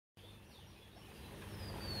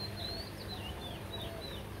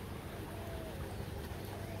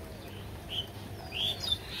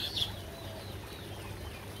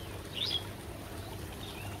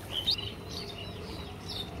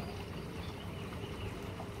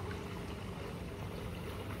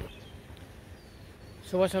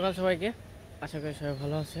শুভ সকাল সবাইকে। আশা করি সবাই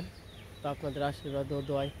ভালো আছেন। তো আপনাদের আশীর্বাদ ও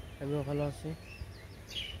দোয়ায় আমিও ভালো আছি।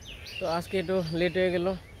 তো আজকে একটু লেট হয়ে গেল।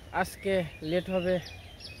 আজকে লেট হবে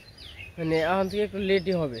মানে এখন থেকে একটু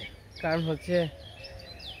লেটই হবে, কারণ হচ্ছে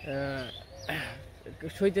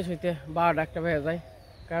শুইতে শুইতে 12টা বেজে যায়।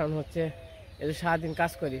 কারণ হচ্ছে এই যে সারাদিন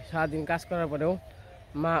কাজ করি, সারাদিন কাজ করার পরেও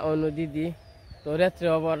মা অন্য দিদি তো রাত্রে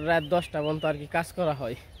আবার রাত 10টা পর্যন্ত আর কি কাজ করা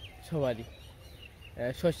হয়। সবারই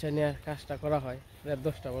শস্য নেওয়ার কাজটা করা হয় রাত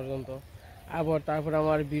 10টা পর্যন্ত। আবার তারপর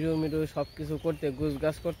আমার বিড়ু মিড়ু সব কিছু করতে গুছ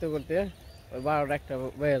গাছ করতে করতে ওই 12টা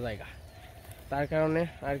বেজে যায়। তার কারণে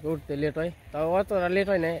আর কি উঠতে লেট হয়। তাও অতটা লেট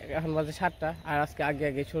হয় না, এখন বাজে 7টা। আর আজকে আগে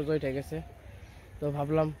আগে সূর্য উঠে গেছে। তো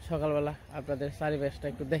ভাবলাম সকালবেলা আপনাদের চারিপাশটা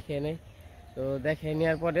একটু দেখে নেই। তো দেখে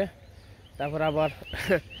নেওয়ার পরে তারপর আবার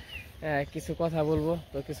কিছু কথা বলবো।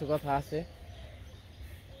 তো কিছু কথা আছে।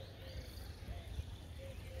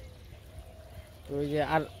 তো ওই যে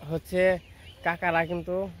আর হচ্ছে কাকারা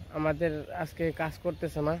কিন্তু আমাদের আজকে কাজ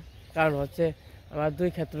করতেছে না, কারণ হচ্ছে আমার 2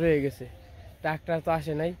 ক্ষেত্র রয়ে গেছে। ট্রাক্টর তো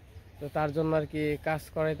আসে নাই, তো তার জন্য আর কি কাজ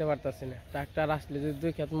করাইতে পারতাছি না। ট্রাক্টর আসলে যদি 2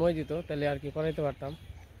 ক্ষেত মই দিত তাহলে আর কি করাইতে পারতাম।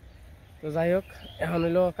 তো যাই হোক, এখন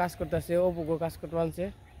হইলো কাজ করতেছে, অপুকও কাজ করতে পারছে।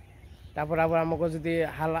 তারপর আবার আমাকে যদি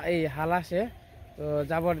হাল আসে তো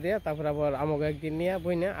জাবর দিয়ে তারপর আবার আমাকে একদিন নিয়ে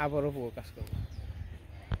বই নিয়ে আবার অপুকও কাজ করবো।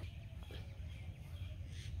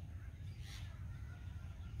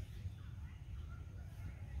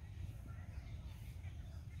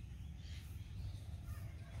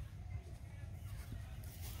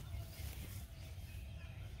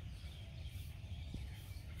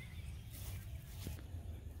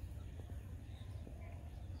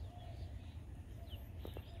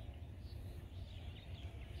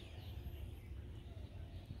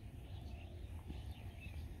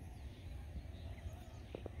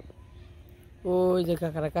 ওই যে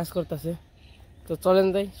কাকারা কাজ করতেছে। তো চলেন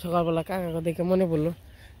যাই, সকালবেলা কাকাকে দেখে মনে পড়লো।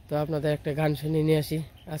 তো আপনাদের একটা গান শুনিয়ে নিয়ে আসি।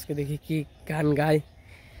 আজকে দেখি কি গান গায়,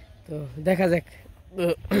 তো দেখা যাক তো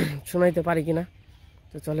শোনাইতে পারি কিনা।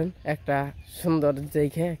 তো চলেন, একটা সুন্দর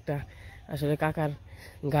দেখে একটা আসলে কাকার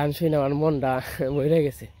গান শুনে আমার মনটা বইরে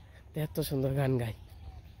গেছে। তো এত সুন্দর গান গায়।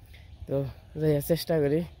 তো যাই চেষ্টা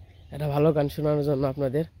করি একটা ভালো গান শোনানোর জন্য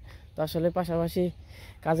আপনাদের। তো আসলে পাশাপাশি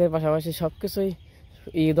কাজের পাশাপাশি সব কিছুই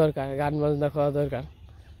দরকার, গান বাজনা করা দরকার।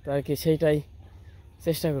 তো আর কি সেইটাই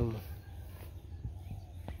চেষ্টা করবো।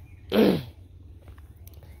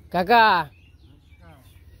 কাকা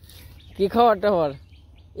কি খবর টবর?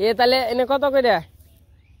 তাহলে এনে কত করে?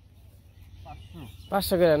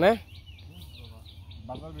 500 করে না?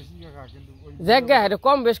 জায়গা এটা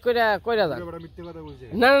কম বেশ করে কইরা যান।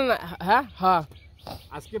 না না না, হ্যাঁ হ্যাঁ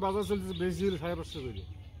আজকে বাজার চলছে বেশি 550 করে।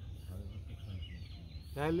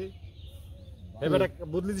 তাহলে এবারে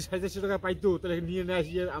বদলি 450 টাকা পাইতো, তাহলে নিয়ে না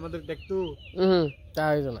আসি আমাদের দেখতো। তা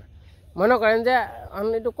হইতো না। মনে করেন যে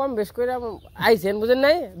আপনি একটু কম বেশ করে আইছেন, বুঝেন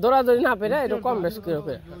নাই, দৌড়াদৌড়ি না পেরে একটু কম বেশ করে।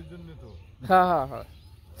 হ্যাঁ হ্যাঁ হ্যাঁ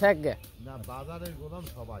থাক গে না, বাজারের গোলাম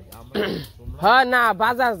সবাই আমরা। হ্যাঁ না,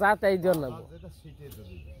 বাজার যাতে এই জন্য।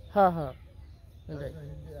 হ্যাঁ হ্যাঁ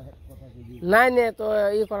নাই নে, তো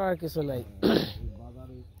করার কিছু নাই।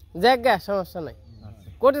 জায়গা সমস্যা নাই,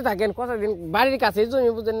 করতে থাকেন কতদিন। বাড়ির কাছে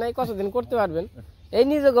জমি বুঝেন নাই, কতদিন করতে পারবেন। এই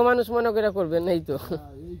নিজেকে মানুষ মনে করে করবেন, এই তো।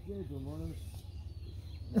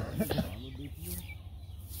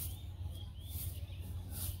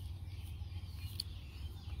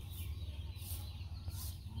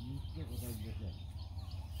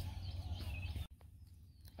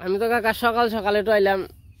 আমি তো কাকা সকাল সকালে তো আইলাম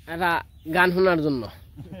একটা গান শোনার জন্য।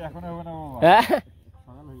 হ্যাঁ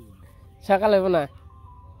সকাল হইব না,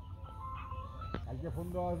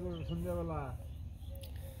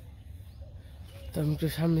 তো আমি একটু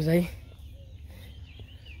সামনে যাই।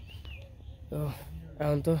 তো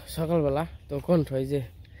এখন তো সকালবেলা, তো কণ্ঠ হয় যে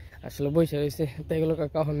আসলে বসে রয়েছে, তাই এগুলো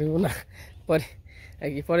কখন হইব না, পরে আর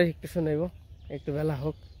কি পরে একটু শোনাইব, একটু বেলা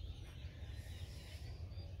হোক।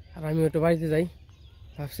 আর আমি একটু বাড়িতে যাই,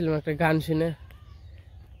 ভাবছিলাম একটা গান শুনে।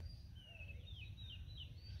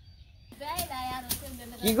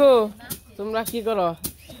 কি গো তোমরা কি করো?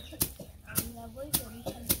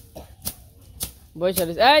 বসে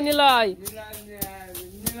রয়েছে। এই নিলয়,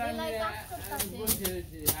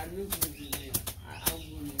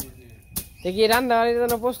 কি রান্না বাড়ির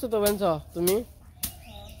জন্য প্রস্তুত হবেছ তুমি?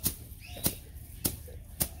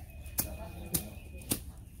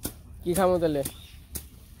 কি খামো তাহলে?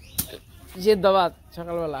 সিদ্ধ ভাত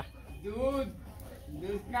সকালবেলা।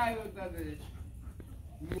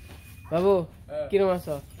 বাবু কিরম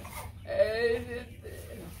আছো?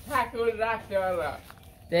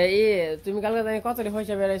 তুমি কালকে কত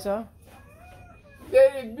পয়সা বেড়াইছ?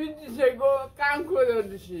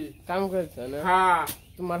 কাম করেছ না?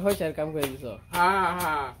 তো তোমার হয়েছে আর কাম করে দিছ। হ্যাঁ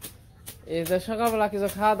হ্যাঁ এই যে সকালবেলা কিছু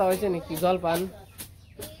খাওয়া দাওয়া হয়েছে নাকি, জলপান?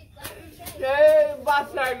 এই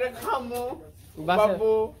বাসায় খামু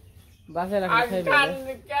বাবু, বাসায় রাখলে আগে খাইবে কান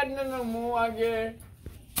না? কেন নমু আগে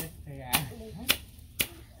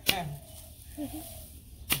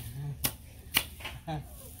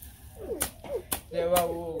এ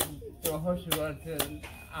বাবু তো হসপিটাল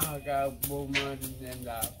আগা বৌমার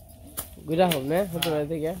নেলা ঘুরা হোক না হতে পারে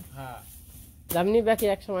থেকে হ্যাঁ যামনি বাকি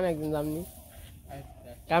এক সময় একদিন যামনি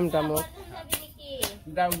কাম টাম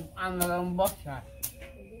দাম আনলাম বক্সা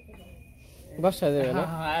বর্ষা দেবে না,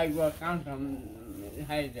 হ্যাঁ একবার কাম টাম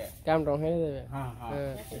হাই দে কাম টাম হয়ে যাবে। হ্যাঁ হ্যাঁ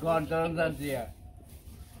ঘর দরজা দিয়া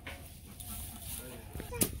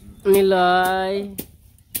নিলয়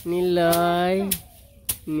নিলয়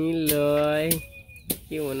নিলয়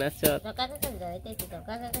কেমন আছ?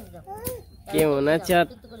 কেমন আছ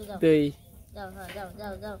তুই?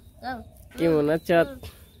 কেমন আছ?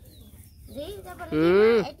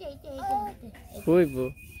 হইব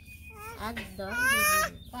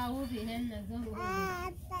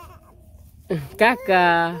কাকা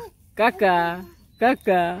কাকা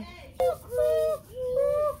কাকা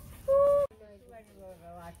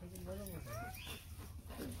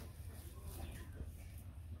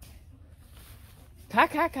খা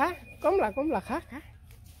খা খা কমলা কমলা খা খা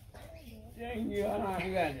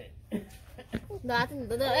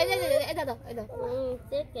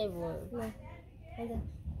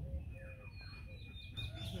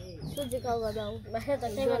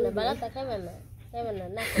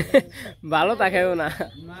ভালো তা খাইব না,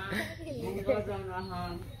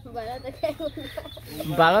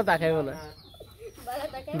 ভালো তা খাইব না,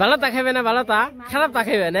 ভালো তা খাইবে না, ভালো তা খারাপ তা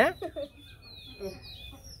খাইবে না।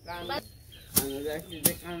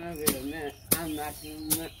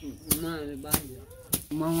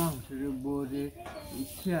 মামা বলে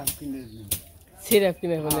সিরাপ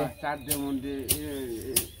কিনে বলে চারদের মধ্যে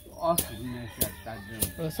অসুখ নেই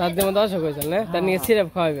সাধ্যের মধ্যে অসুখ হয়েছিল না, তার নিয়ে সিরাপ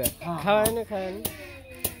খাওয়াইবে, খাওয়াই না খাওয়াই না।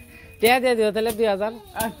 টিয়া দিয়ে দিও তাহলে 2000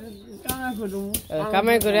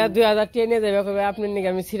 কামাই করে 2000 টিয়া নিয়ে যাবে, কবে আপনার নাকি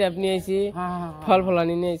আমি সিরাপ নিয়েছি, ফল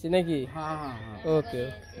ফলানি নিয়েছি নাকি। ওকে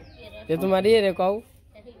ওকে তোমার ইয়ে রে কও,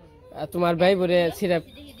 তোমার ভাই বোরে সিরাপ,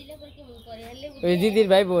 ওই দিদির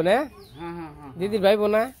ভাই বোন, হ্যাঁ দিদির ভাই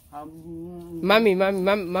বোন না, মামি মামি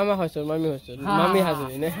মামা হসর মামি হসর মামি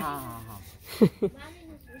হাজুরি না।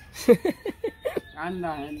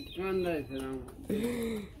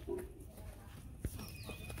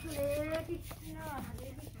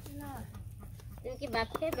 তুমি কি বাপ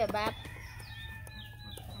খেয়ে বাপ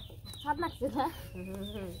সব লাগছে না?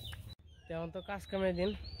 তেমন তো কাজ কামের দিন,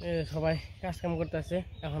 সবাই কাজ কাম করতেছে,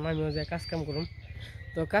 এখন আমিও যাই কাজ কাম করুম।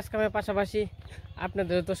 তো কাজ কামের পাশাপাশি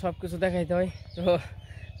আপনাদের তো সব কিছু দেখাইতে হয়,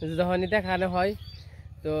 তো যখনই দেখানো হয়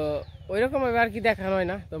তো ওইরকমভাবে আর কি দেখানো হয়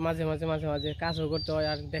না, তো মাঝে মাঝে মাঝে মাঝে কাজও করতে হয়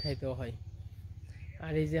আর দেখাইতেও হয়।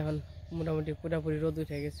 আর এই যে এখন মোটামুটি পুরোপুরি রোদ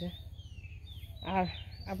উঠে গেছে, আর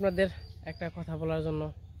আপনাদের একটা কথা বলার জন্য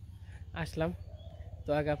আসলাম। তো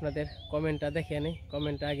আগে আপনাদের কমেন্টটা দেখে নিই,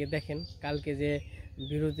 কমেন্টটা আগে দেখেন। কালকে যে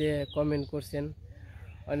বিরুদ্ধে কমেন্ট করছেন,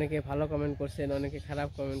 অনেকে ভালো কমেন্ট করছেন, অনেকে খারাপ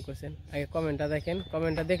কমেন্ট করছেন, আগে কমেন্টটা দেখেন,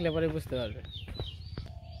 কমেন্টটা দেখলে পরে বুঝতে পারবেন।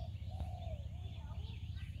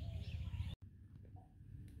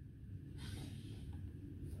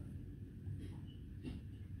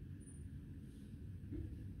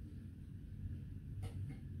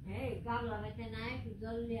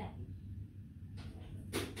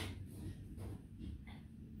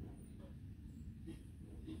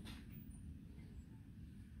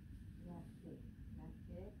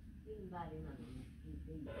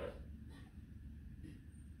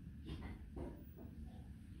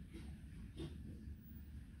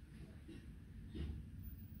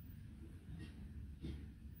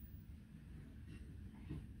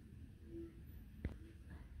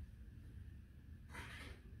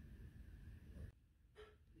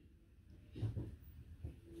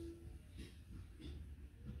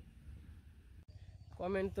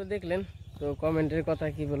 কমেন্ট তো দেখলেন, তো কমেন্টের কথা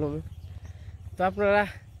কি বলুন। তো আপনারা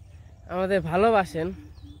আমাদের ভালোবাসেন,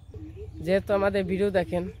 যেহেতু আমাদের ভিডিও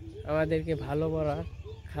দেখেন, আমাদেরকে ভালো বলার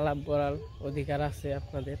খারাপ বলার অধিকার আছে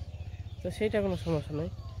আপনাদের, তো সেইটা কোনো সমস্যা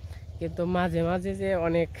নয়। কিন্তু মাঝে মাঝে যে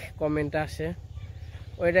অনেক কমেন্ট আসে,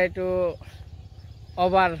 ওইটা একটু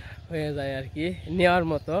ওভার হয়ে যায় আর কি, নেওয়ার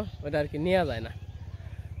মতো ওটা আর কি নেওয়া যায় না,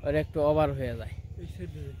 ওটা একটু ওভার হয়ে যায়।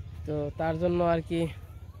 তো তার জন্য আর কি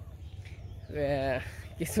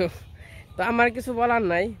কিছু, তো আমার কিছু বলার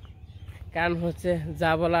নাই, কারণ হচ্ছে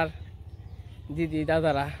যা বলার দিদি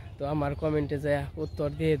দাদারা তো আমার কমেন্টে যা উত্তর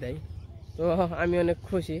দিয়ে দেয়, তো আমি অনেক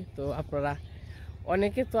খুশি। তো আপনারা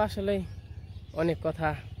অনেকে তো আসলে অনেক কথা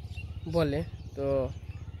বলে, তো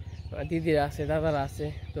দিদিরা আছে, দাদারা আছে,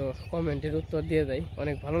 তো কমেন্টের উত্তর দিয়ে দেয়,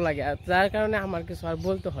 অনেক ভালো লাগে। আর যার কারণে আমার কিছু আর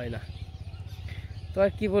বলতে হয় না। তো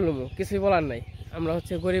আর কি বলবো, কিছুই বলার নাই। আমরা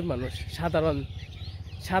হচ্ছে গরিব মানুষ,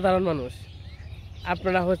 সাধারণ মানুষ।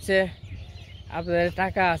 আপনারা হচ্ছে আপনাদের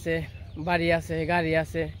টাকা আছে, বাড়ি আছে, গাড়ি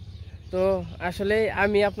আছে, তো আসলে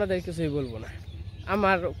আমি আপনাদের কিছুই বলবো না।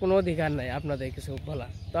 আমার কোনো অধিকার নাই আপনাদের কিছু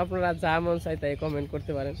বলার। তো আপনারা যা মন চাই তাই কমেন্ট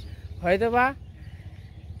করতে পারেন। হয়তো বা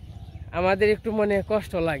আমাদের একটু মনে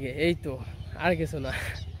কষ্ট লাগে, এই তো, আর কিছু না।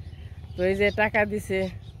 তো এই যে টাকা দিছে,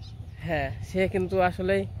 হ্যাঁ, সে কিন্তু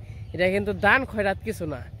আসলে এটা কিন্তু দান খয়রাত কিছু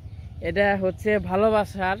না, এটা হচ্ছে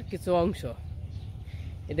ভালোবাসার কিছু অংশ।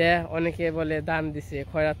 এটা অনেকে বলে দান দিছে,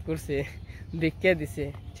 খয়রাত করছে, ভিক্ষা দিছে,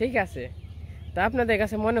 ঠিক আছে। তা আপনাদের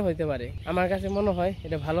কাছে মনে হইতে পারে, আমার কাছে মনে হয়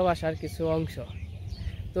এটা ভালোবাসার কিছু অংশ।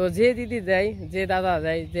 তো যে দিদি দেয়, যে দাদা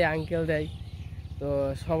দেয়, যে আঙ্কেল দেয়, তো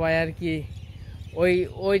সবাই আর কি ওই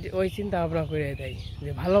ওই ওই চিন্তা ভাবনা করে দেয়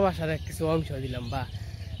যে ভালোবাসার কিছু অংশ দিলাম, বা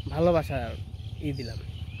ভালোবাসার দিলাম,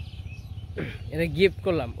 এটা গিফট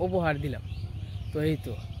করলাম, উপহার দিলাম। তো এই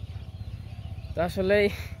তো। তো আসলে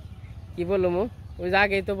কি বলবো, ওই যে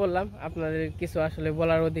আগেই তো বললাম, আপনাদের কিছু আসলে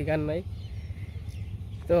বলার অধিকার নাই।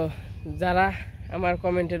 তো যারা আমার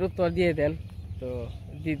কমেন্টের উত্তর দিয়ে দেন, তো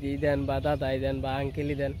দিদি দেন বা দাদাই দেন বা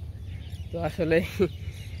আঙ্কেলই দেন, তো আসলে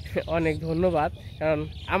অনেক ধন্যবাদ। কারণ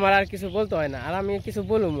আমার আর কিছু বলতে হয় না, আর আমি কিছু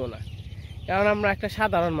বলবো না, কারণ আমরা একটা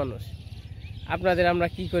সাধারণ মানুষ। আপনাদের আমরা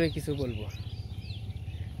কি করে কিছু বলবো?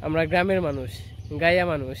 আমরা গ্রামের মানুষ, গাইয়া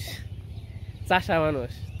মানুষ, চাষা মানুষ,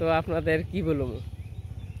 তো আপনাদের কি বলবো?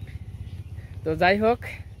 তো যাই হোক,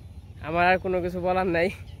 আমার আর কোনো কিছু বলার নাই।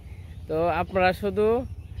 তো আপনারা শুধু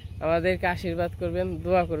আমাদেরকে আশীর্বাদ করবেন,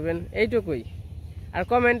 দোয়া করবেন, এইটুকুই। আর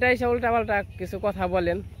কমেন্টে এসে উল্টাপাল্টা কিছু কথা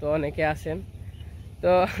বলেন, তো অনেকে আছেন,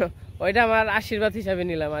 তো ওইটা আমার আশীর্বাদ হিসাবে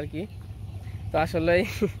নিলাম আর কি। তো আসলে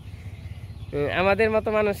আমাদের মতো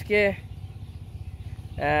মানুষকে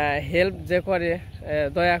হেল্প যে করে,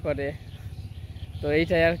 দয়া করে, তো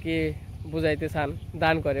এইটাই আর কি বুঝাইতে চান।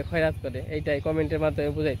 দান করে, খয়রাত করে, এইটাই কমেন্টের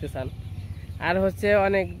মাধ্যমে বুঝাইতে চান। আর হচ্ছে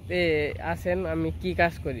অনেক আছেন আমি কি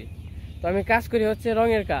কাজ করি, তো আমি কাজ করি হচ্ছে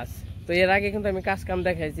রঙের কাজ। তো এর আগে কিন্তু আমি কাজ কাম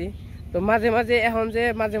দেখাইছি। তো মাঝে মাঝে এখন যে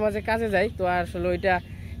মাঝে মাঝে কাজে যাই, তো আসলে ওইটা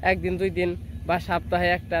একদিন 2 দিন বা সপ্তাহে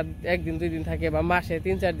একদিন 2 দিন থাকে, বা মাসে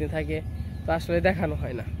 3-4 দিন থাকে, তো আসলে দেখানো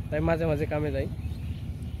হয় না। তাই মাঝে মাঝে কামে যাই।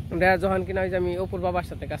 যখন কিনা ওই যে আমি অপুর বাবার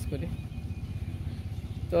সাথে কাজ করি।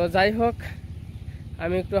 তো যাই হোক,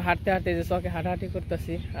 আমি একটু হাঁটতে হাঁটতে যে চকে হাঁটাহাঁটি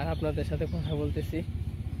করতেছি আর আপনাদের সাথে কথা বলতেছি।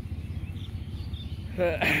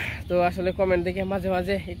 তো আসলে কমেন্ট দেখে মাঝে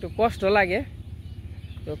মাঝে একটু কষ্ট লাগে।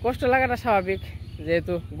 তো কষ্ট লাগাটা স্বাভাবিক,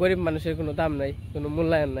 যেহেতু গরিব মানুষের কোনো দাম নাই, কোনো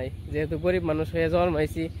মূল্যায়ন নাই। যেহেতু গরিব মানুষ হয়ে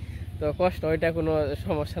জন্মাইছি, তো কষ্ট ওইটা কোনো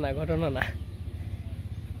সমস্যা না, ঘটনা না।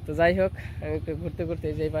 তো যাই হোক, আমি একটু ঘুরতে ঘুরতে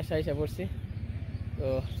যে বাসায় এসে পড়ছি। তো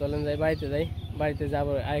চলেন যাই, বাড়িতে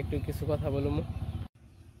যাবো, আর একটু কিছু কথা বলবো।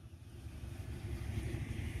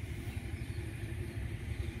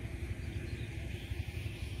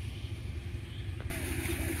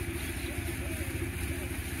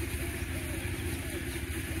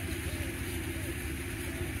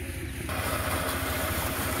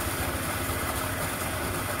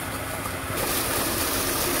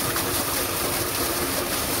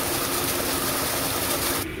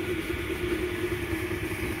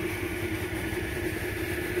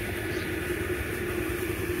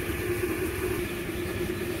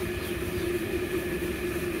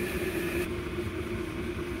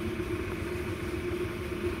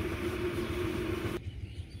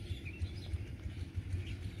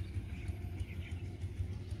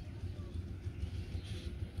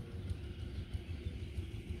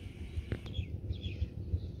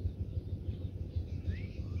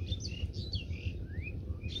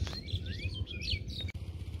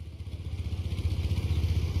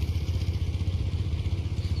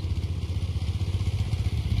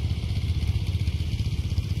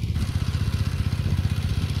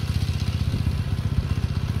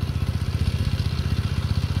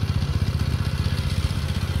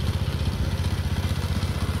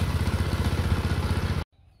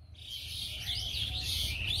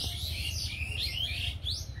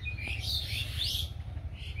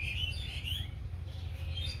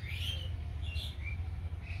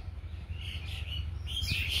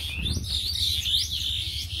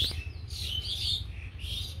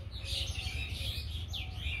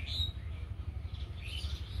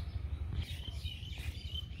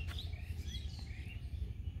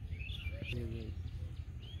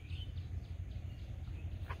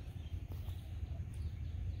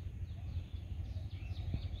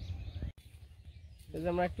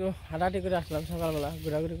 আমরা একটু হাঁটাহাঁটি করে আসলাম, সকালবেলা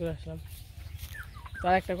ঘোরাঘুরি করে আসলাম।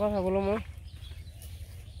 তার একটা কথা বলবো,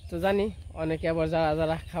 তো জানি অনেকে আবার যারা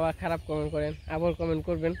যারা খাবার খারাপ কমেন্ট করেন আবার কমেন্ট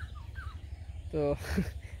করবেন, তো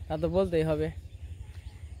তা তো বলতেই হবে।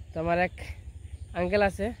 তো আমার এক আঙ্কেল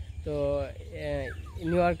আছে, তো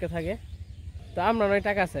নিউ ইয়র্কে থাকে। তো আমরা নয়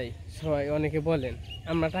টাকা চাই, সবাই অনেকে বলেন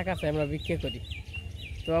আমরা টাকা চাই, আমরা বিক্রি করি।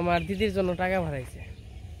 তো আমার দিদির জন্য টাকা বাড়াইছে,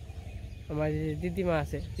 আমার যে দিদিমা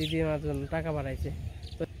আছে দিদিমার জন্য টাকা বাড়াইছে।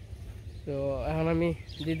 তো তো এখন আমি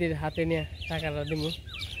দিদির হাতে নিয়ে টাকাটা দিব।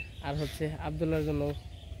 আর হচ্ছে আবদুল্লার জন্য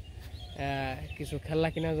কিছু খেলনা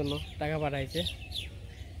কেনার জন্য টাকা পাঠাইছে।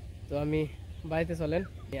 তো আমি বাড়িতে চলেন।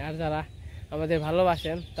 আর যারা আমাদের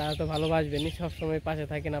ভালোবাসেন তারা তো ভালোবাসবেনই, সবসময় পাশে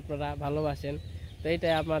থাকেন, আপনারা ভালোবাসেন। তো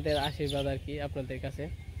এইটাই আপনাদের আশীর্বাদ আর কি আপনাদের কাছে।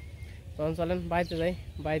 তখন চলেন বাড়িতে যাই,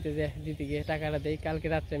 বাড়িতে যে দিদিকে টাকাটা দেই। কালকে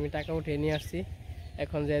রাত্রে আমি টাকা উঠিয়ে নিয়ে আসছি,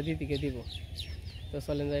 এখন যে দিদিকে দিব। তো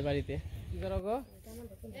চলেন যাই বাড়িতে। কি করো গো?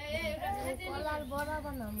 কলার বড়া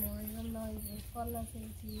বানাবো, ওই জন্য কলা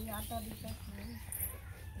খেয়েছি, আটা দিতে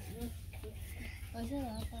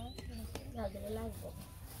লাগবো।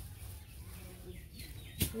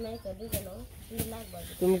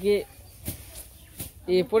 তুমি কি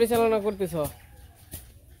এই পরিচালনা করতেছ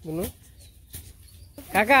বুনু?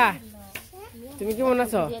 কাকা তুমি কেমন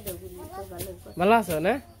আছো? ভালো আছো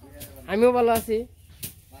না? আমিও ভালো আছি।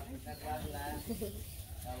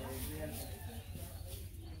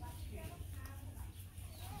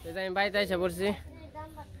 আমি বাড়িতে এসে পড়ছি।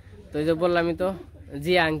 তো এই যে বললামই তো,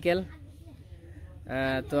 জি আঙ্কেল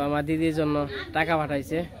তো আমার দিদির জন্য টাকা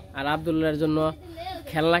পাঠাইছে, আর আবদুল্লাহর জন্য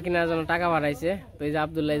খেলনা কেনার জন্য টাকা পাঠাইছে। তো এই যে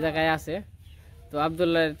আবদুল্লাহ এই জায়গায় আছে। তো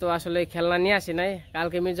আবদুল্লাহ তো আসলে খেলনা নিয়ে আসি নাই,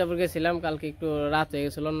 কালকে মির্জাপুর গেছিলাম, কালকে একটু রাত হয়ে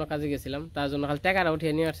গেছিলো, অন্য কাজে গেছিলাম, তার জন্য খালি টাকাটা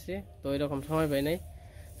উঠিয়ে নিয়ে আসছি। তো এরকম সময় পাই নাই।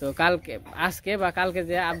 তো কালকে আজকে বা কালকে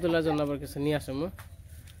যে আবদুল্লাহর জন্য আবার কিছু নিয়ে আসবো।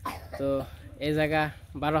 তো এই জায়গা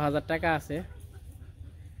 12,000 টাকা আছে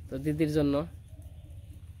তো দিদির জন্য।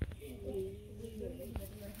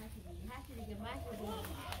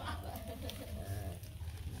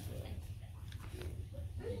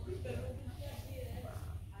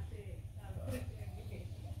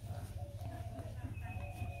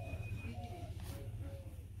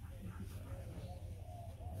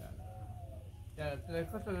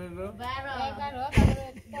 কত হলো?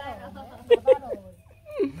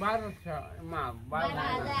 1200 মা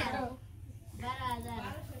 12,000।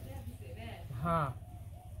 হ্যাঁ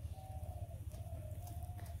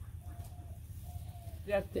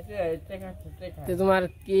তোমার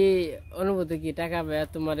কি অনুভূতি, কি টাকা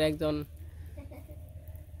তোমার একজন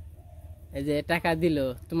এই যে টাকা দিল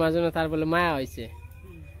তোমার জন্য, তার বলে মায়া হয়েছে,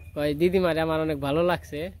 কয় দিদিমারে আমার অনেক ভালো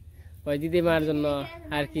লাগছে, কয় দিদিমার জন্য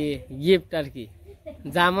আর কি গিফট আর কি,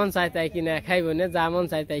 যা মন চাই তাই কিনা খাইব না, যা মন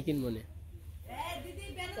চাই তাই কিনবো না।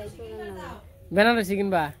 বেনারসি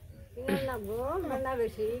কিনবা?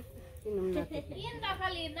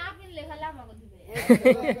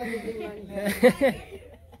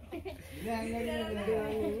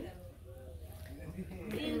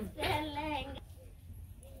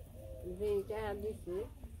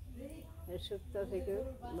 সুস্থ থেকো,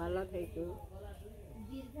 ভালো থেকো।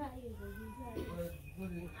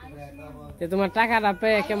 তোমার টাকাটা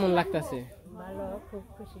পেয়ে কেমন লাগতেছে? ভালো, খুব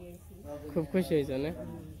খুশি হয়েছি। খুব খুশি হয়েছ না?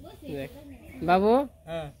 বাবু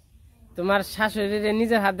তোমার শাশুড়ি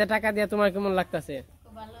নিজের হাত দিয়ে টাকা দিয়ে তোমার কেমন লাগতেছে?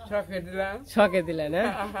 শখে দিলা না?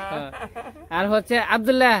 আর হচ্ছে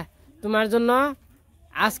আব্দুল্লাহ তোমার জন্য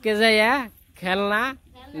আজকে যাইয়া খেলনা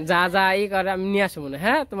যা যা ই করে আমি নিয়ে আসবো না,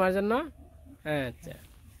 হ্যাঁ তোমার জন্য। হ্যাঁ আচ্ছা।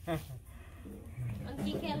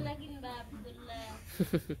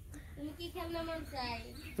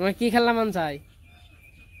 তোমার কি খেলনা মন চাই?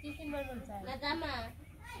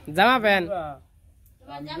 জামা প্যান্ট?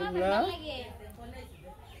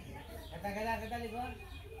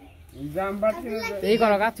 এই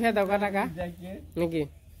করো গা, থুয়ে দাও টাকা নাকি?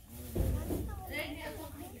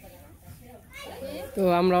 তো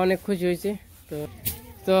আমরা অনেক খুশি হয়েছি। তো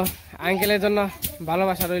তো আঙ্কেলের জন্য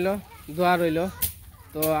ভালোবাসা রইল, দোয়া রইল।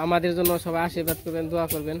 তো আমাদের জন্য সবাই আশীর্বাদ করবেন, দোয়া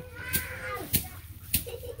করবেন।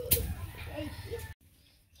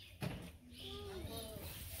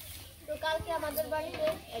 তো কালকে আমাদের বাড়িতে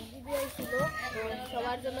এক দিদি এসেছিল, তো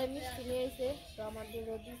সবার জন্য মিষ্টি নিয়ে এসে তো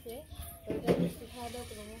আমাদেরও দিছে। তো ওইটা মিষ্টি খাওয়া দাওয়া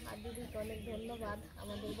করবো। আর দিদিকে অনেক ধন্যবাদ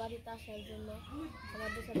আমাদের বাড়িতে আসার জন্য,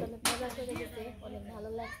 আমাদের সাথে অনেক মজা করে গেছে, অনেক ভালো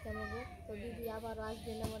লাগছে আমাদের। তো দিদি আবারও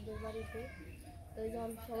আসবেন আমাদের বাড়িতে। তো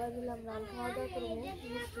যখন সবাই মিলে আমরা খাওয়া দাওয়া করবো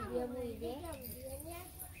মিষ্টি দিয়ে, মুড়ি দিয়ে।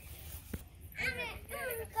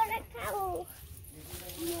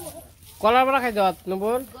 কলার বড়া খাই দাও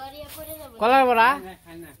নবর, কলার বড়া।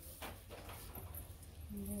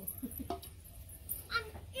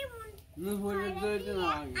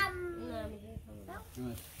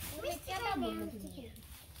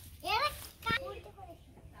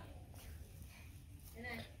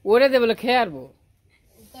 ওরে দে বলে খেয়ে আসবো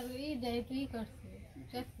তোর ই দেয় তুই করছিস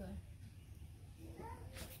চেক কর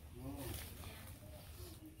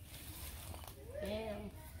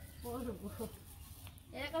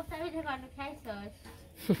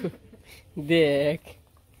দেখ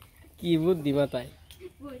কি বুদ্ধি মাথায়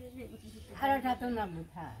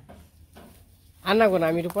আনা গো না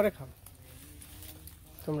আমি একটু পরে খাও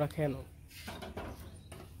তোমরা খেয়ে নাও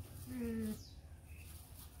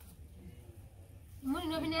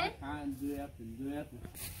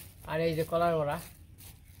আর এই যে কলার বড়া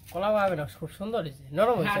কলা পাবে না খুব সুন্দর হয়েছে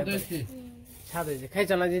নরম হয়েছে স্বাদ হয়েছে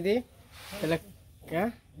খাইছ না দিদি তাহলে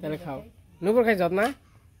তাহলে খাও নুপুর খাইছ না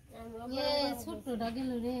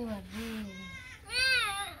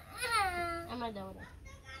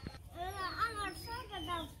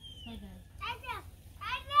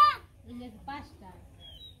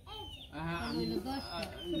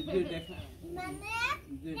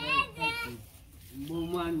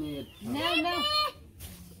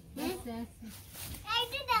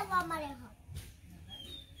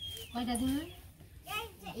কয়টা দিন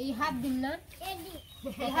এই হাত দিন না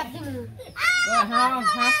এই হাত দিন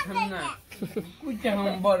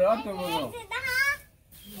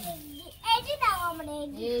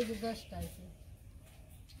এই যে 10টা আছে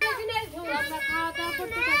খাওয়া দাওয়া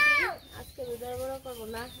করতে থাকি আজকে রোজার বড় করবো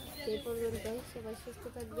না সেই পর্যন্ত সবাই সুস্থ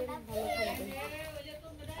থাকবেন ভালো থাকবেন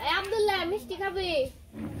আব্দুল্লাহ মিষ্টি খাবে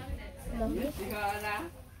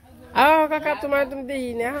কাকা তোমার তুমি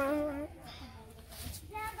দেখি না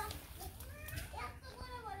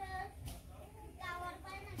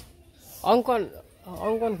অঙ্কন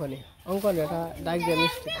অঙ্কন কোনে অঙ্কন এটা ডাক দিয়ে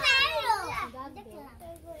মিষ্টি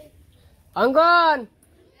অঙ্কন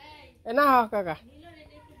এ না কাকা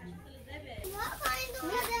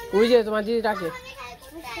ওই যে তোমার দিদি ডাকে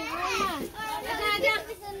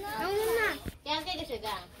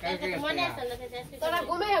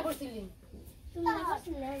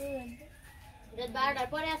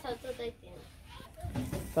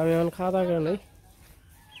আমি এখন খাওয়া দাওয়া করে নাই